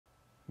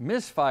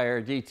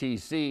Misfire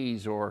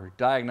DTCs, or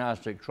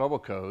Diagnostic Trouble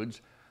Codes,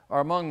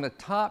 are among the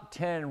top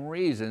 10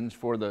 reasons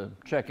for the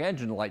check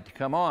engine light to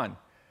come on.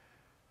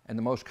 And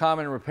the most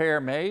common repair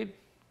made?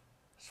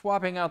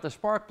 Swapping out the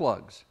spark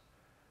plugs.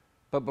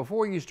 But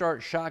before you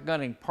start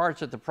shotgunning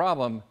parts at the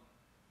problem,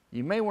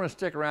 you may want to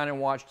stick around and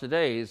watch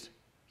today's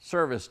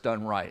Service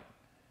Done Right.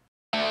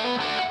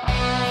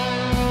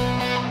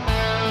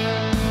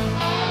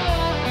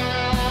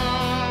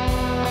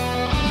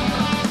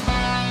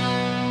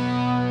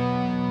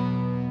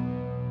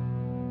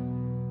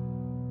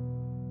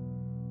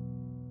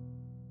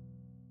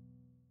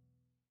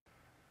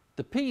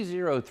 The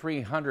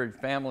P03xx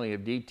family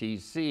of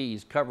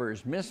DTCs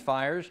covers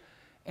misfires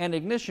and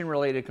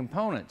ignition-related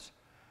components.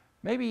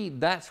 Maybe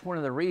that's one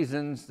of the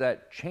reasons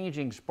that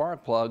changing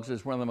spark plugs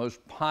is one of the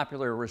most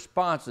popular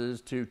responses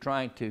to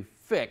trying to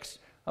fix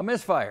a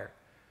misfire.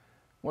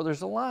 Well,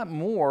 there's a lot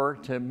more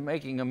to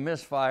making a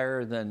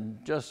misfire than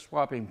just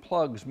swapping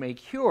plugs may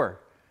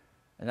cure.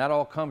 And that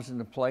all comes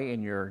into play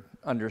in your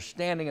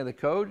understanding of the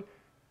code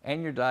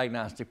and your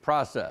diagnostic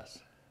process.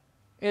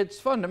 It's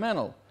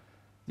fundamental.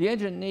 The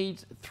engine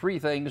needs three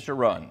things to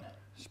run: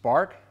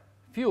 spark,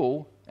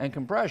 fuel, and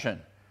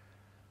compression.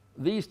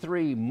 These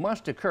three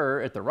must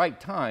occur at the right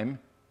time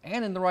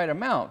and in the right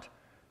amount,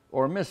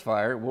 or a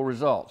misfire will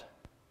result.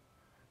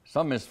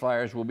 Some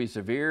misfires will be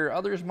severe,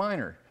 others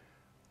minor.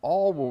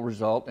 All will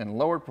result in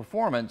lowered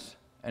performance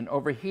and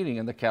overheating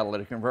of the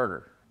catalytic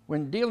converter.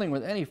 When dealing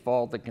with any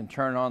fault that can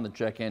turn on the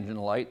check engine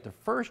light, the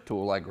first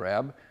tool I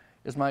grab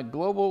is my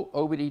global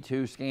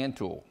OBD2 scan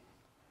tool.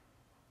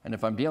 And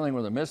if I'm dealing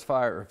with a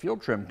misfire or fuel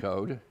trim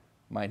code,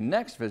 my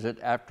next visit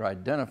after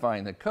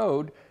identifying the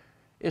code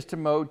is to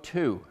mode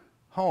 2,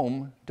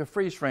 home to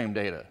freeze frame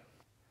data.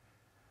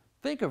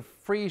 Think of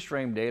freeze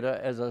frame data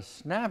as a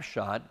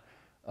snapshot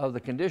of the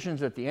conditions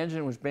that the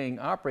engine was being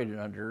operated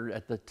under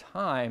at the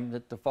time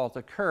that the fault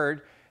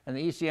occurred and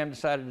the ECM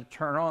decided to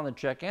turn on the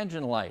check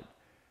engine light.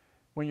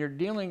 When you're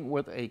dealing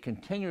with a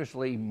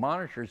continuously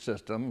monitored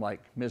system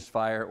like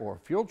misfire or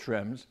fuel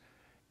trims,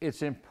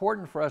 it's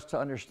important for us to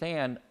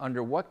understand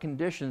under what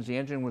conditions the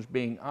engine was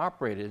being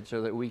operated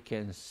so that we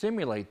can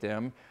simulate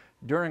them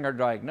during our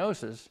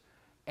diagnosis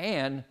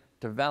and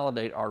to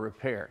validate our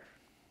repair.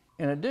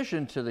 In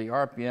addition to the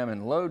RPM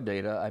and load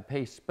data, I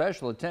pay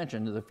special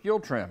attention to the fuel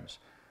trims.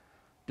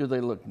 Do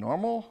they look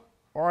normal,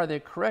 or are they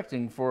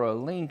correcting for a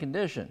lean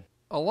condition?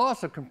 A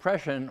loss of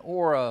compression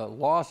or a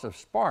loss of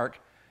spark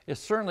is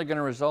certainly going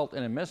to result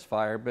in a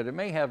misfire, but it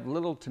may have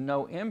little to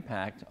no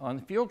impact on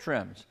the fuel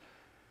trims.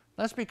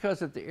 That's because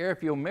that the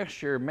air-fuel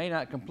mixture may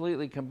not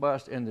completely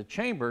combust in the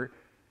chamber,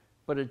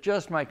 but it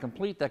just might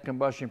complete that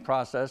combustion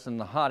process in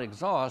the hot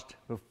exhaust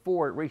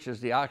before it reaches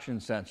the oxygen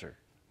sensor.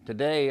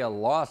 Today, a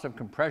loss of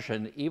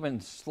compression, even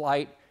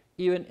slight,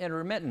 even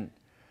intermittent,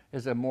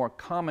 is a more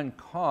common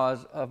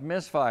cause of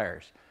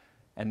misfires.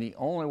 And the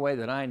only way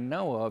that I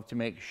know of to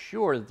make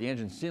sure that the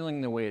engine's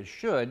sealing the way it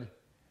should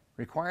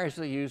requires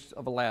the use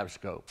of a lab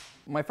scope.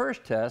 My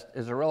first test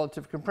is a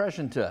relative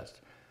compression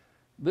test.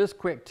 This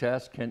quick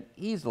test can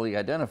easily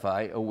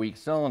identify a weak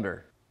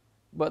cylinder.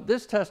 But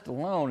this test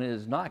alone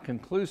is not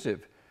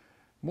conclusive.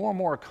 More and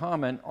more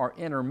common are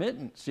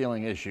intermittent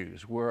sealing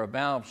issues, where a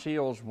valve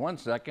seals 1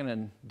 second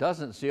and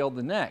doesn't seal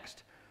the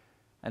next.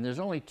 And there's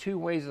only two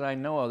ways that I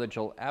know of that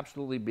you'll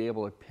absolutely be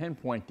able to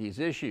pinpoint these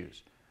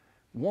issues.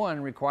 One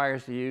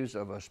requires the use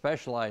of a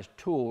specialized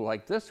tool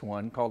like this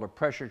one called a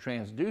pressure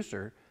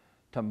transducer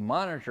to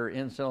monitor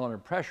in-cylinder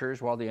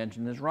pressures while the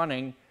engine is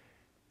running,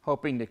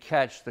 hoping to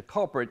catch the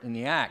culprit in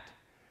the act.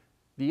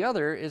 The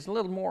other is a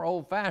little more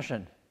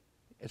old-fashioned.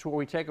 It's where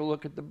we take a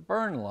look at the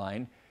burn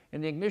line in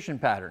the ignition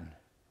pattern,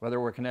 whether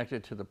we're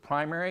connected to the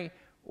primary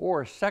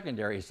or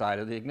secondary side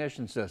of the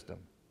ignition system.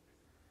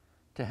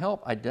 To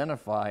help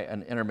identify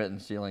an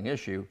intermittent sealing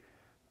issue,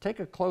 take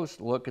a close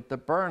look at the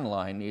burn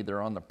line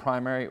either on the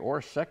primary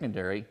or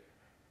secondary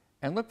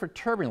and look for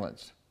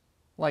turbulence,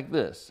 like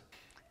this.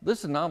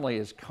 This anomaly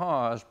is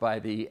caused by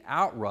the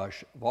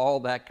outrush of all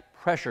that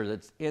pressure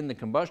that's in the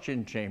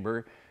combustion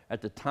chamber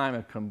at the time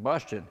of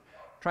combustion,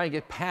 trying to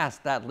get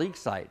past that leak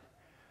site.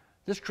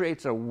 This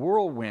creates a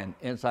whirlwind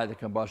inside the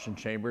combustion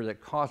chamber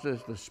that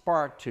causes the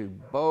spark to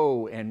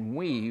bow and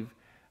weave,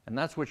 and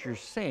that's what you're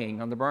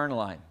seeing on the burn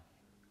line.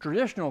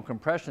 Traditional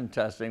compression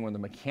testing with a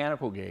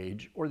mechanical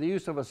gauge or the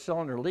use of a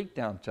cylinder leak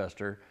down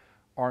tester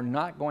are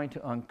not going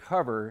to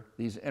uncover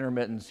these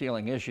intermittent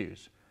sealing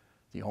issues.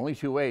 The only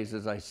two ways,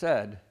 as I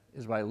said,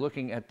 is by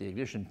looking at the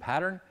ignition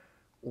pattern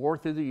or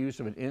through the use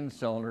of an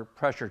in-cylinder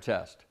pressure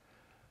test.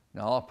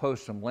 Now, I'll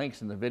post some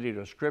links in the video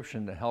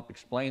description to help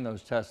explain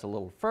those tests a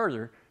little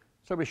further,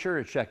 so be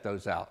sure to check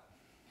those out.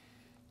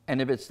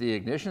 And if it's the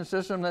ignition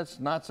system that's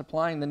not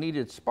supplying the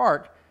needed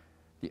spark,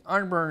 the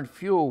unburned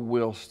fuel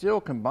will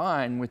still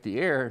combine with the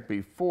air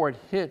before it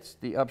hits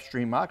the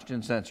upstream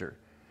oxygen sensor,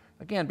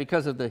 again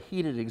because of the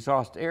heated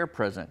exhaust air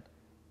present,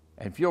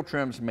 and fuel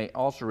trims may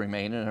also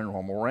remain in a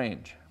normal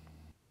range.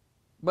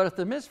 But if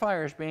the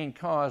misfire is being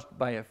caused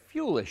by a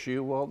fuel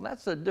issue, well,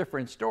 that's a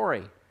different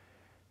story.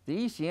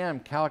 The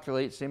ECM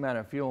calculates the amount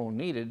of fuel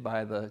needed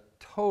by the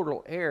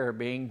total air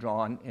being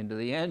drawn into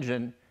the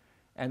engine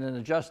and then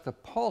adjusts the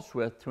pulse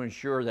width to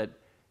ensure that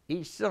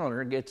each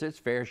cylinder gets its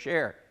fair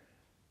share.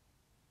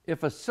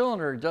 If a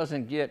cylinder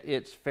doesn't get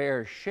its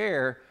fair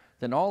share,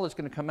 then all that's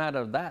going to come out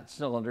of that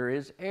cylinder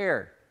is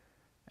air.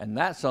 And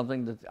that's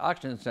something that the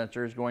oxygen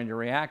sensor is going to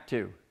react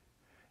to.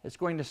 It's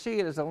going to see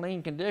it as a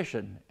lean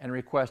condition and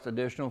request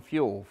additional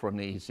fuel from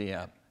the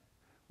ECM.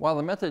 While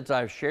the methods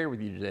I've shared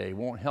with you today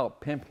won't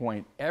help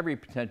pinpoint every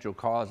potential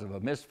cause of a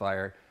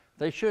misfire,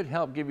 they should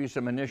help give you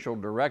some initial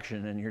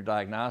direction in your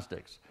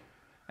diagnostics.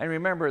 And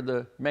remember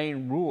the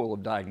main rule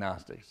of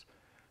diagnostics.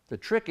 The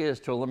trick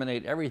is to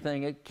eliminate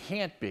everything it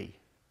can't be,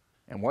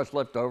 and what's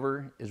left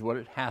over is what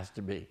it has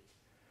to be.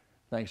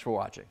 Thanks for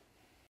watching.